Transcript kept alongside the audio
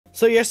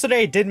So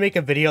yesterday I did make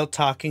a video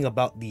talking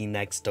about the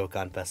next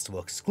Dokkan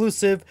Festival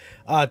exclusive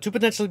to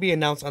potentially be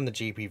announced on the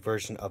JP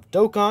version of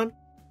Dokkan.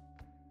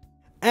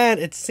 And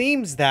it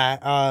seems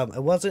that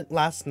it wasn't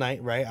last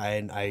night, right?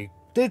 I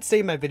did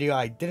say in my video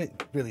I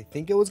didn't really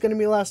think it was going to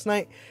be last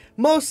night.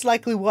 Most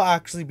likely will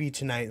actually be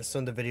tonight. So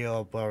in the video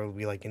I'll probably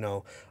be like,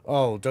 oh,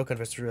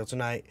 Dokkanfest is real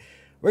tonight.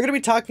 We're going to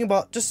be talking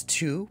about just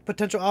two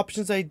potential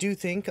options, I do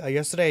think.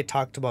 Yesterday I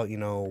talked about,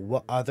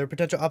 what other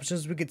potential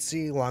options we could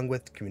see along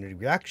with community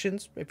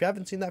reactions. If you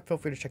haven't seen that, feel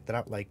free to check that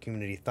out, like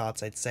community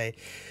thoughts, I'd say.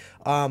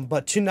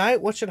 But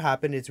tonight, what should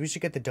happen is we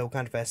should get the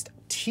Dokkanfest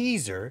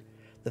teaser.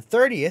 The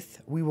 30th,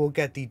 we will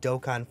get the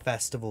Dokkan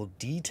Festival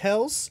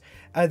details.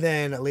 And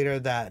then later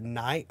that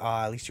night,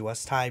 at least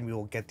US time, we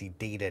will get the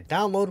data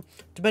download.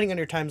 Depending on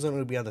your time zone, it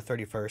will be on the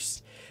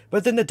 31st.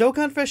 But then the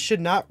Dokkan Fest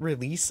should not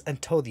release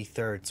until the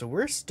 3rd. So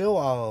we're still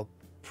a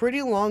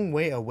pretty long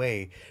way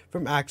away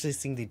from actually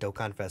seeing the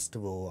Dokkan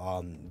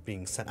Festival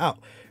being sent out.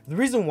 The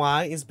reason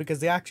why is because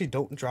they actually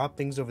don't drop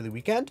things over the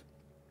weekend.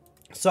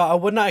 So I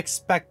would not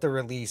expect the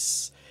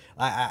release.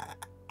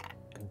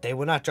 They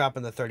will not drop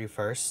on the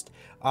 31st.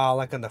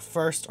 Like on the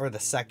 1st or the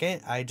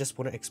 2nd, I just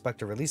wouldn't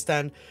expect a release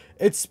then.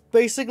 It's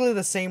basically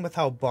the same with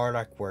how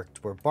Bardock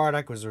worked, where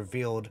Bardock was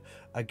revealed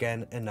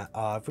again in,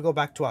 if we go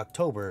back to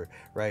October,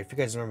 right, if you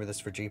guys remember this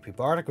for JP,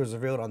 Bardock was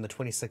revealed on the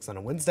 26th on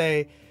a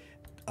Wednesday,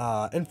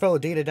 info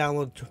data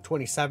download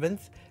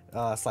 27th,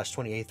 slash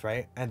 28th,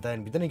 right, and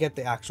then we didn't get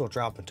the actual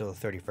drop until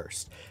the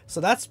 31st. So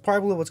that's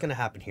probably what's going to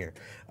happen here,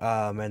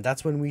 and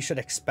that's when we should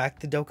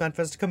expect the Dokkan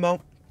Fest to come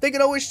out. They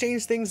could always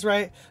change things,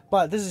 right?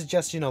 But this is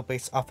just,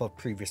 based off of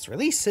previous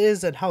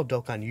releases and how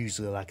Dokkan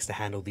usually likes to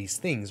handle these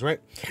things,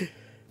 right?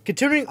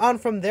 Continuing on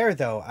from there,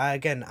 though,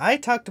 again, I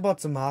talked about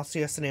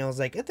Zamasu yesterday. I was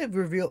like, if the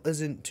reveal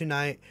isn't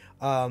tonight,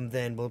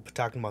 then we'll be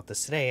talking about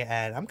this today.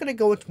 And I'm going to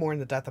go into more in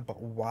the depth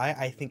about why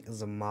I think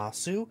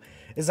Zamasu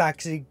is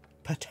actually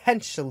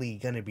potentially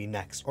going to be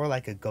next. Or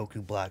like a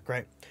Goku Black,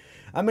 right?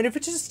 I mean, if you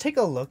just take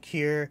a look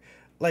here,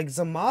 like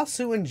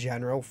Zamasu in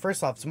general,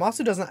 first off,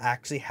 Zamasu doesn't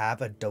actually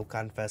have a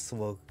Dokkan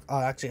Festival.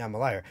 Actually, I'm a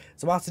liar.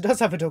 Zamasu does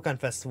have a Dokkan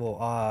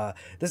Festival.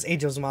 This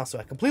Age of Zamasu,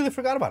 I completely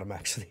forgot about him,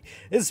 actually.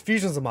 It's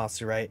Fusion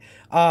Zamasu, right?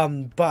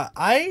 But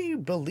I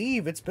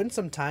believe it's been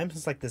some time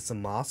since, like, the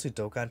Zamasu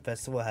Dokkan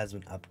Festival has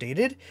been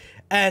updated.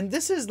 And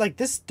this is, like,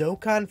 this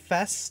Dokkan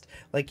Fest,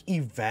 like,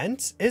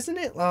 event, isn't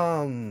it?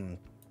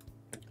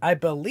 I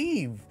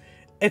believe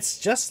it's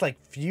just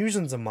like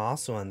Fusion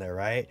Zamasu on there,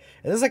 right?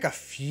 There's like a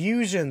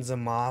Fusion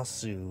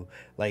Zamasu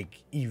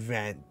like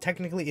event.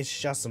 Technically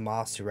it's just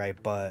Zamasu, right?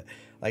 But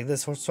like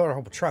this sort of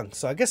whole trunk.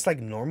 So I guess like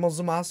normal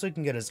Zamasu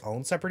can get his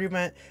own separate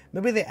event.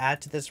 Maybe they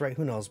add to this, right?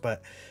 Who knows?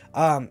 But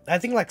I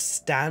think like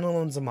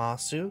standalone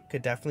Zamasu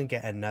could definitely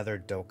get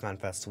another Dokkan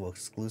Festival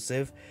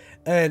exclusive.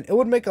 And it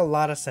would make a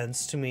lot of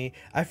sense to me.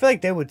 I feel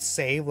like they would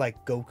save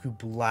like Goku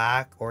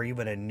Black or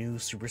even a new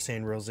Super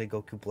Saiyan Rose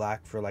Goku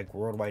Black for like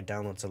worldwide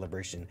download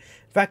celebration.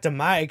 In fact, in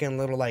my, again,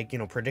 little like,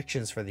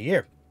 predictions for the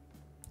year,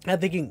 I'm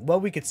thinking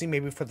what we could see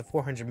maybe for the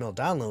 400 mil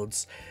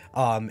downloads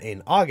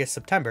in August,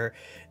 September,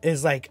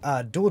 is like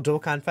a dual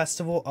Dokkan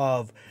Festival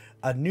of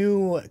a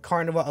new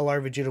Carnival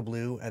LR Vegeta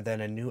Blue, and then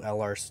a new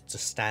LR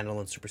just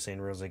standalone Super Saiyan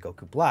Rose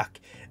Goku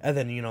Black. And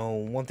then,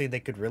 one thing they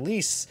could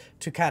release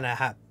to kind of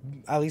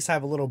at least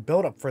have a little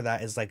build up for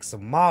that is like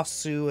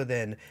Zamasu, and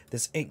then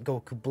this Ink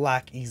Goku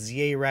Black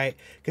EZA, right?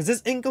 Because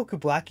this Ink Goku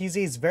Black EZA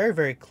is very,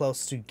 very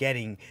close to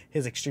getting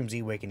his Extreme Z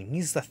Awakening.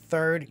 He's the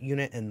 3rd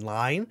unit in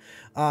line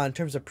in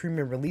terms of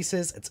premium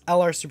releases. It's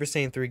LR Super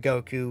Saiyan 3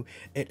 Goku.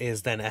 It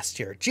is then S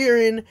tier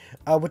Jiren,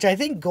 which I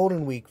think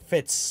Golden Week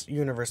fits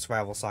Universe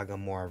Survival Saga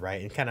more, right?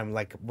 And kind of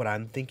like what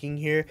I'm thinking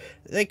here,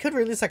 they could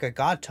release like a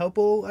God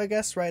Topo, I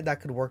guess, right? That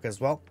could work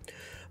as well.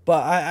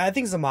 But I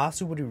think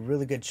Zamasu would be a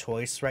really good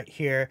choice right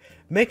here.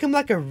 Make him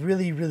like a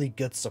really, really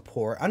good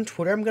support. On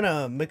Twitter, I'm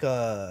gonna make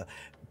a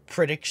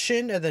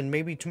prediction, and then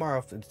maybe tomorrow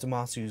if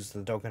Zamasu's the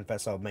Dokkan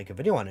Fest, I'll make a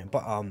video on it.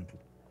 But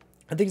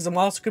I think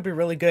Zamasu could be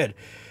really good.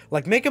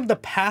 Like, make him the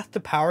path to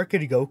power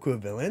Goku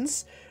of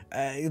villains.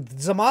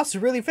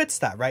 Zamasu really fits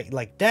that, right?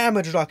 Like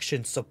damage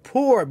reduction,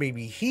 support,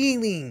 maybe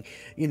healing,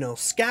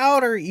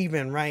 scouter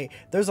even, right?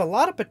 There's a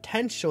lot of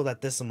potential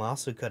that this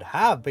Zamasu could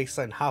have based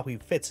on how he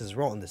fits his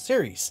role in the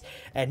series.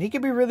 And he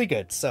could be really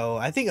good. So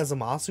I think a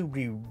Zamasu would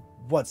be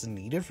what's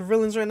needed for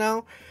villains right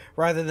now,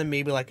 rather than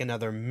maybe like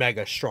another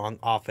mega strong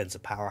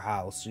offensive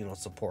powerhouse,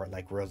 support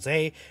like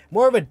Rose.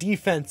 More of a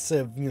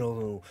defensive,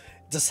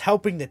 just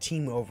helping the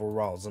team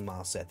overall.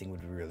 Zamasu, I think,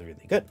 would be really,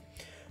 really good.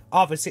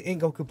 Obviously,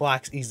 Ink Goku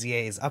Black's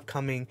EZA is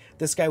upcoming.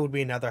 This guy would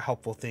be another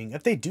helpful thing.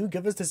 If they do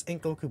give us this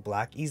Ink Goku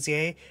Black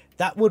EZA,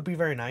 that would be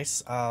very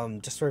nice.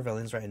 Just for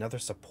villains, right? Another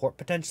support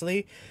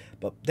potentially.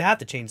 But they have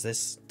to change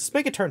this. Just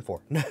make it turn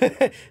 4.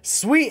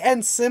 Sweet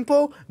and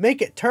simple.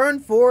 Make it turn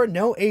 4.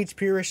 No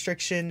HP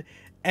restriction.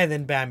 And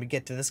then bam, you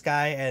get to this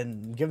guy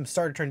and give him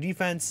starter turn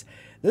defense.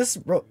 This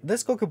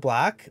Goku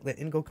Black, the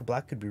Ink Goku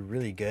Black, could be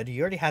really good. He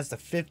already has the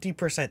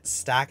 50%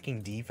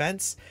 stacking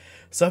defense.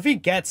 So if he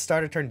gets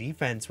starter turn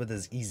defense with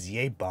his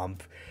EZA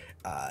bump,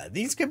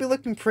 these could be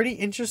looking pretty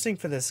interesting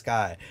for this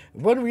guy.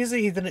 One reason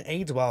he didn't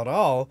age well at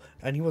all,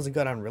 and he wasn't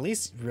good on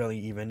release really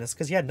even, is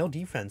because he had no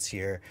defense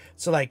here.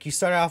 So like you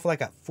start off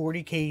like at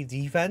 40k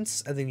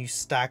defense, and then you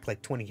stack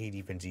like 20k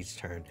defense each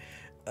turn,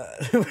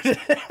 which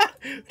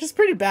is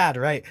pretty bad,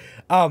 right?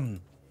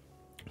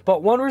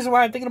 But one reason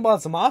why I'm thinking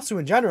about Zamasu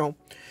in general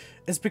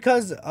is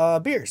because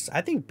Beerus.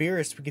 I think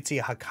Beerus, we could see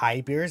a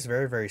Hakai Beerus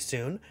very, very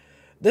soon.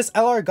 This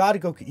LR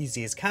God Goku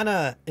Easy is kind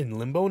of in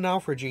limbo now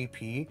for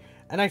JP,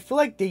 and I feel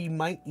like they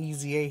might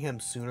Easy him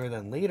sooner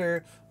than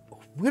later.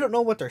 We don't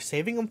know what they're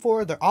saving him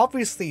for. They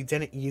obviously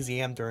didn't Easy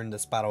him during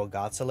this Battle of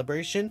God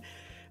celebration.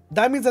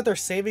 That means that they're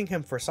saving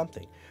him for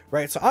something,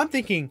 right? So I'm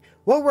thinking,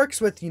 what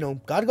works with, you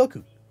know, God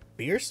Goku?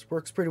 Beerus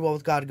works pretty well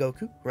with God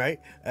Goku, right?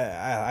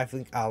 I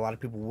think a lot of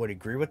people would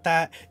agree with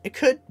that. It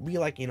could be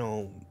like, you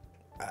know,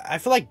 I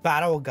feel like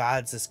Battle of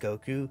Gods, this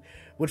Goku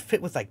would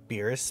fit with like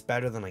Beerus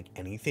better than like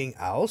anything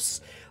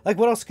else. Like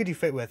what else could you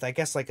fit with? I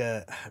guess like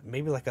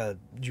maybe like a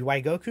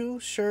UI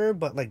Goku, sure,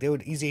 but like they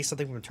would easy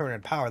something from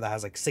Tournament Power that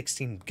has like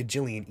 16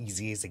 gajillion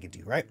easies they could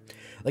do, right?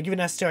 Like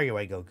even STR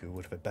UI Goku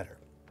would fit better.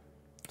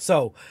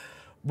 So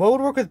what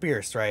would work with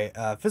Beerus, right?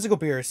 Physical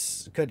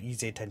Beerus could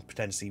easy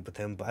potentially with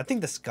him, but I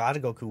think this God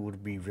Goku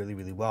would be really,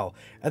 really well.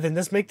 And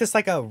then make this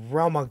like a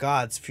Realm of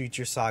Gods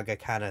Future Saga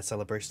kind of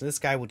celebration. This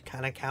guy would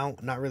kind of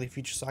count, not really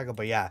Future Saga,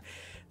 but yeah.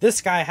 This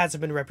guy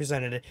hasn't been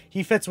represented.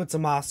 He fits with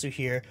Zamasu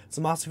here.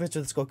 Zamasu fits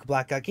with this Goku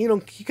Black Guy. You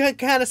know, you can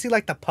kind of see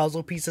like the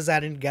puzzle pieces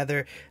adding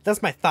together.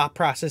 That's my thought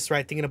process,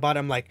 right? Thinking about it,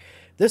 I'm like,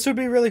 this would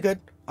be really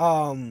good.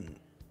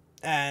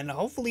 And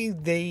hopefully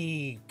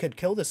they could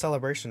kill the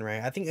celebration,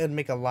 right? I think it would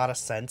make a lot of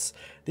sense.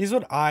 These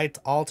would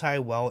all tie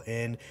well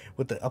in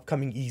with the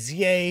upcoming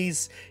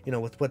EZAs, you know,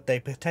 with what they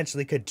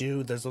potentially could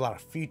do. There's a lot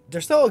of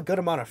there's still a good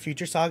amount of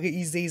Future Saga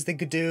EZAs they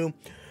could do.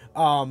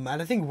 And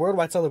I think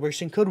Worldwide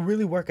Celebration could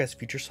really work as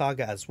Future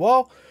Saga as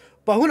well.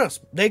 But who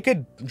knows? They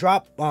could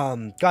drop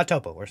God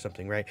Topo or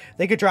something, right?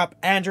 They could drop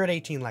Android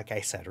 18, like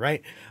I said,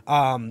 right?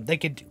 They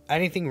could do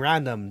anything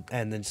random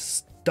and then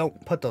just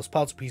don't put those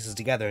puzzle pieces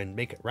together and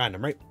make it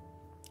random, right?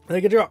 They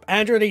could drop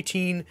Android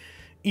 18,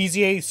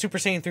 EZA, Super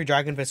Saiyan 3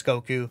 Dokkanfest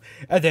Goku,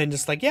 and then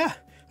just like, yeah,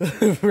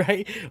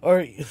 right?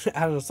 Or, I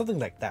don't know, something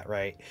like that,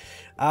 right?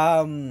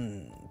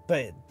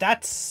 But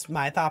that's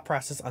my thought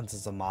process on the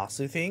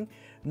Zamasu thing.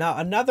 Now,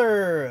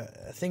 another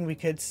thing we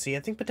could see, I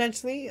think,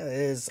 potentially,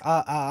 is,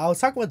 I was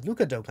talking with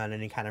Luca Dokkan,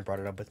 and he kind of brought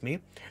it up with me.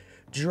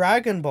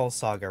 Dragon Ball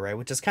Saga, right?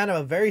 Which is kind of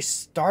a very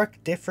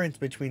stark difference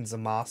between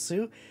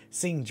Zamasu,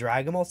 seeing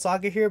Dragon Ball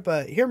Saga here,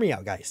 but hear me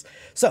out, guys.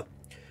 So,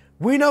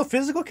 we know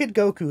Physical Kid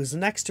Goku is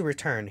next to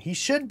return. He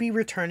should be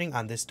returning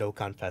on this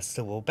Dokkan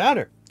Festival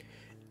banner.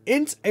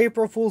 Int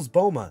April Fool's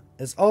Bulma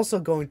is also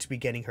going to be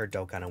getting her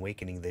Dokkan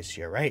Awakening this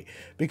year, right?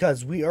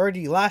 Because we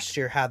already last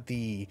year had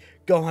the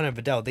Gohan and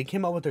Videl. They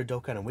came out with their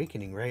Dokkan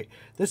Awakening, right?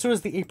 This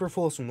was the April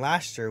Fool's from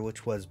last year,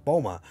 which was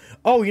Bulma.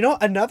 Oh, you know,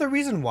 another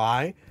reason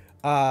why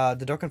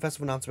the Dokkan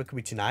Festival announcement could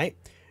be tonight,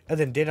 and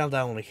then data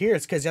download here,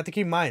 is because you have to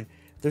keep in mind,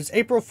 there's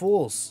April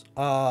Fools.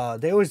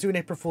 They always do an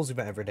April Fool's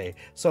event every day.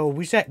 So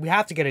we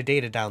have to get a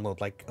data download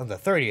like on the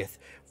 30th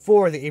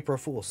for the April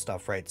Fool's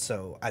stuff, right?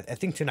 So I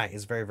think tonight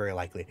is very, very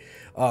likely.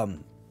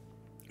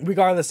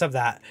 Regardless of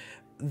that,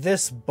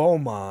 this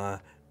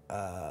Bulma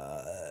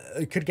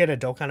could get a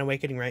Dokkan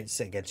Awakening, right?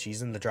 So again,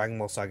 she's in the Dragon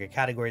Ball Saga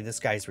category. This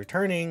guy's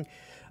returning.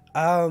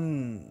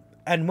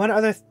 And one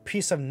other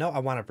piece of note I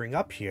want to bring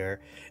up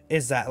here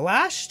is that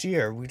last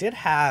year we did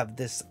have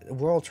this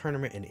World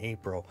Tournament in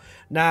April.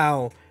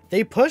 Now,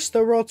 they pushed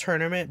the World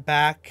Tournament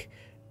back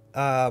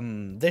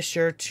this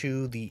year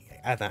to the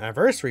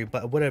anniversary,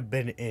 but it would have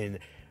been in,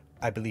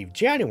 I believe,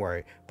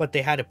 January. But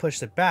they had to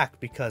push it back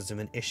because of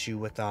an issue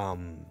with well,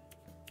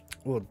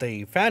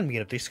 the fan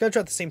meetup. They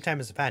scheduled at the same time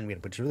as the fan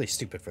meetup, which is really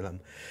stupid for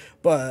them.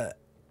 But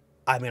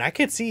I mean, I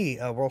could see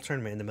a World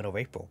Tournament in the middle of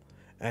April.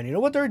 And you know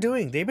what they're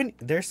doing?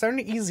 They're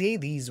starting to EZA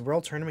these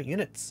World Tournament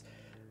units.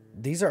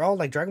 These are all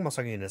like Dragon Ball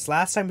Saga units.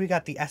 Last time we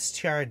got the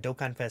STR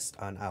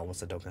Dokkanfest on, what's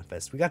the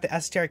Dokkanfest? We got the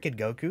STR Kid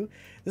Goku.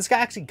 This guy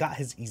actually got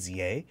his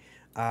EZA,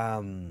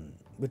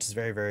 which is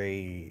very,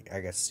 very, I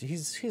guess,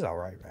 he's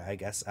alright, I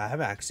guess. I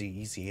haven't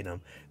actually EZA'd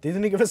him. They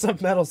didn't give us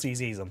enough medals to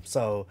EZA him,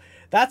 so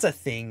that's a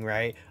thing,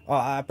 right?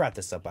 I brought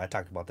this up, I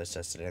talked about this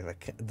yesterday,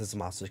 like, the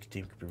Zamasu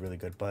team could be really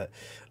good, but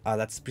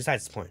that's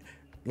besides the point.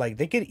 Like,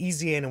 they could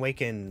EZA and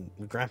awaken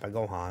Grandpa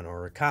Gohan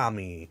or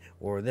Kami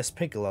or this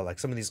Piccolo, like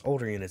some of these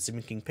older units,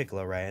 even King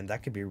Piccolo, right? And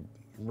that could be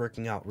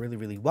working out really,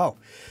 really well.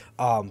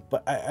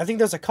 But I think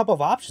there's a couple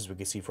of options we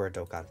could see for a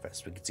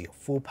Dokkanfest. We could see a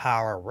full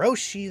power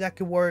Roshi that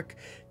could work.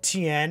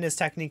 Tien is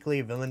technically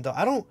a villain,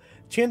 though.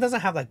 Tien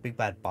doesn't have like big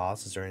bad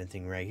bosses or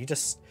anything, right? He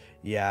just,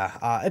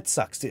 yeah, it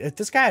sucks. If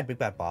this guy had big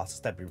bad bosses,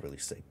 that'd be really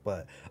sick.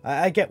 But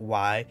I get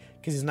why,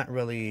 because he's not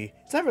really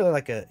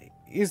like a,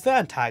 he's the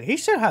antagonist. He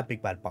should have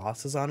big bad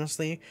bosses,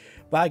 honestly,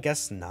 but I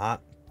guess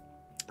not.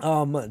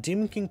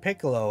 Demon King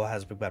Piccolo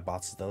has big bad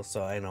bosses though,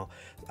 so I know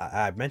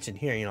I mentioned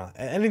here, you know,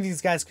 any of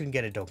these guys can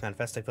get a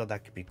Dokkanfest. I feel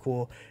that could be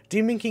cool.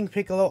 Demon King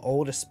Piccolo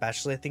old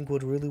especially I think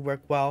would really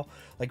work well.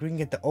 Like we can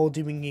get the old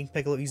Demon King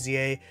Piccolo EZA,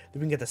 then we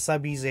can get the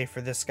sub EZA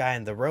for this guy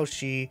and the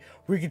Roshi.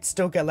 We could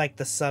still get like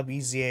the sub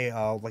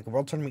EZA, like a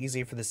World Tournament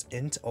EZA for this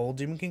Int old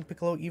Demon King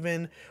Piccolo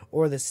even,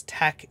 or this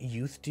Tech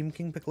Youth Demon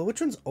King Piccolo.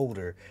 Which one's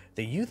older,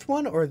 the Youth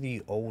one or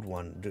the old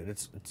one? Dude,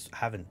 it's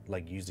haven't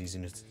like used these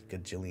in a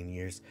gajillion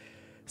years.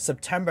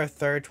 September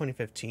 3rd,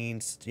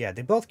 2015. Yeah,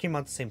 they both came out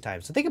at the same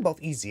time. So they can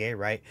both EZA,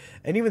 right?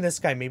 And even this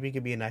guy, maybe it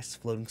could be a nice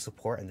floating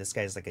support. And this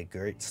guy's like a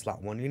great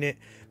slot 1 unit.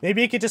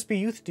 Maybe it could just be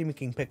Youth Demon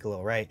King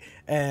Piccolo, right?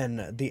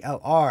 And the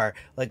LR,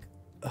 like,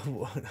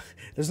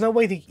 there's no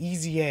way they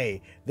EZA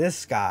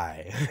this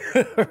guy,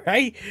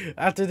 right?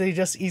 After they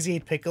just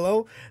EZA'd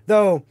Piccolo.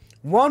 Though,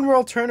 one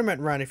World Tournament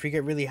run, if you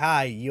get really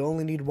high, you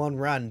only need one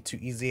run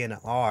to EZA an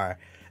LR.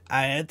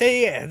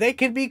 They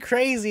could be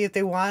crazy if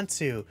they want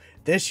to.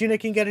 This unit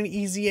can get an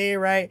EZA,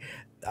 right?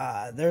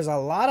 There's a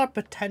lot of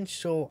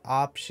potential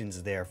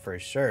options there for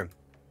sure.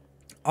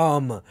 This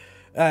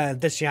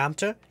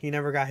Yamcha, he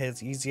never got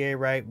his EZA,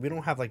 right? We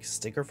don't have like a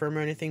sticker for him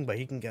or anything, but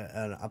he can get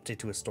an update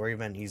to a story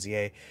event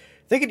EZA.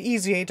 They could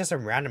EZA to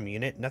some random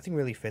unit. Nothing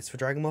really fits for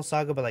Dragon Ball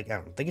Saga, but like, I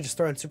don't know. They could just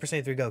throw in Super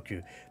Saiyan 3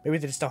 Goku. Maybe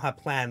they just don't have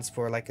plans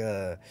for like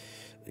a,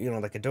 you know,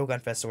 like a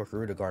Dokkanfest or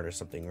Garuda Guard or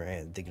something,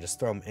 right? They can just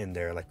throw them in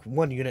there, like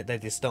one unit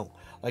that they just don't,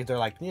 like they're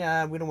like,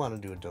 yeah, we don't want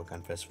to do a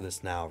Dokkanfest for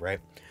this now, right?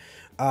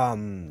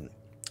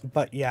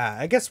 But yeah,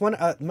 I guess one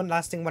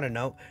last thing I want to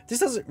note, this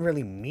doesn't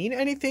really mean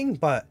anything,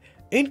 but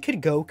in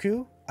Kid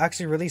Goku,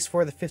 actually released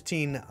for the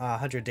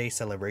 1500 day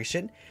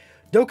celebration,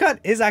 Dokkan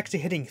is actually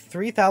hitting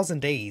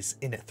 3,000 days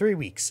in 3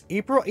 weeks.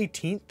 April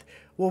 18th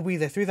will be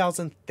the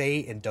 3,000th day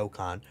in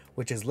Dokkan,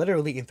 which is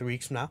literally in 3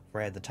 weeks from now,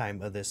 right at the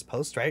time of this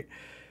post, right?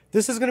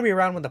 This is going to be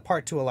around when the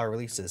Part 2 LR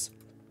releases.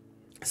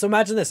 So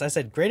imagine this. I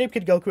said Great Ape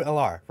Kid Goku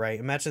LR, right?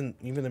 Imagine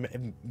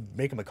even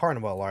make him a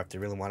Carnival LR if they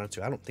really wanted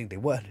to. I don't think they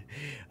would.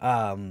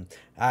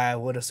 I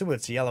would assume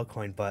it's a yellow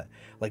coin, but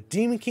like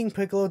Demon King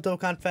Piccolo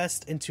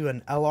Dokkanfest into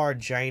an LR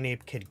Giant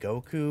Ape Kid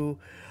Goku,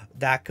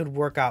 that could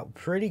work out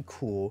pretty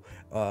cool.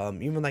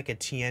 Even like a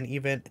Tien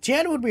event.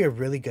 Tien would be a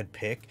really good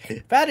pick.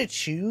 If I had to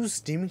choose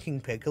Demon King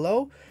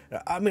Piccolo,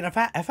 I mean,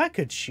 if I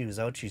could choose,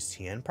 I would choose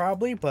Tien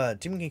probably,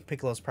 but Demon King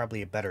Piccolo is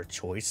probably a better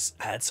choice.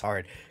 That's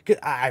hard. Cause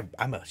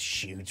I'm a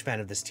huge fan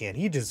of this Tien.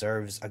 He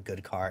deserves a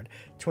good card.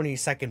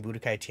 22nd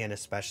Budokai Tien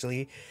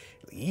especially.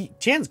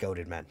 Tien's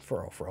goated, man.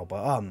 For real.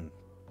 But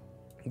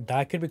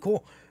that could be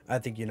cool. I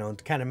think, you know,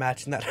 kind of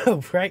matching that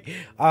up, right?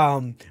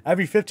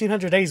 Every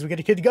 1,500 days we get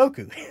a Kid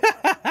Goku.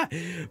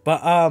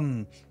 But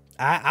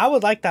I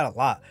would like that a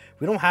lot.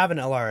 We don't have an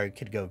LR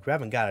Kid Goku. We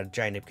haven't got a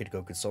Giant Ape Kid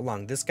Goku in so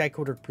long. This guy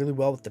could work really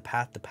well with the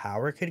Path to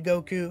Power Kid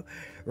Goku,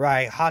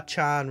 right?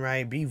 Hachan,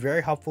 right? Be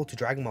very helpful to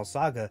Dragon Ball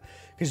Saga,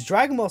 because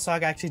Dragon Ball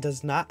Saga actually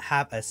does not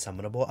have a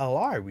summonable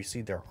LR. We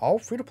see they're all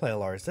free-to-play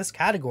LRs. This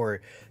category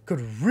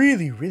could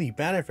really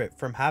benefit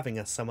from having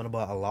a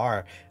summonable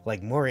LR,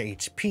 like more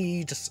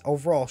HP, just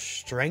overall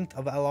strength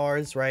of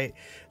LRs, right?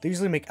 They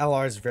usually make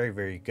LRs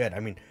very good. I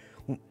mean,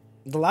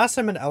 the last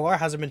time an LR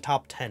hasn't been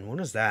top 10, when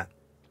was that?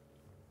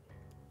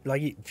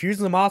 Like,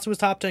 Fusion Zamasu was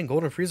top 10,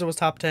 Golden Frieza was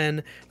top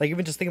 10, like,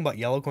 even just thinking about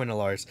Yellow Coin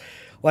LRs.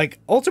 Like,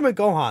 Ultimate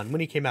Gohan, when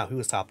he came out, he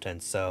was top 10,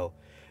 so,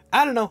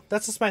 I don't know,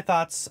 that's just my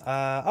thoughts.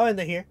 I'll end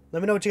it here.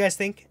 Let me know what you guys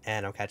think,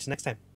 and I'll catch you next time.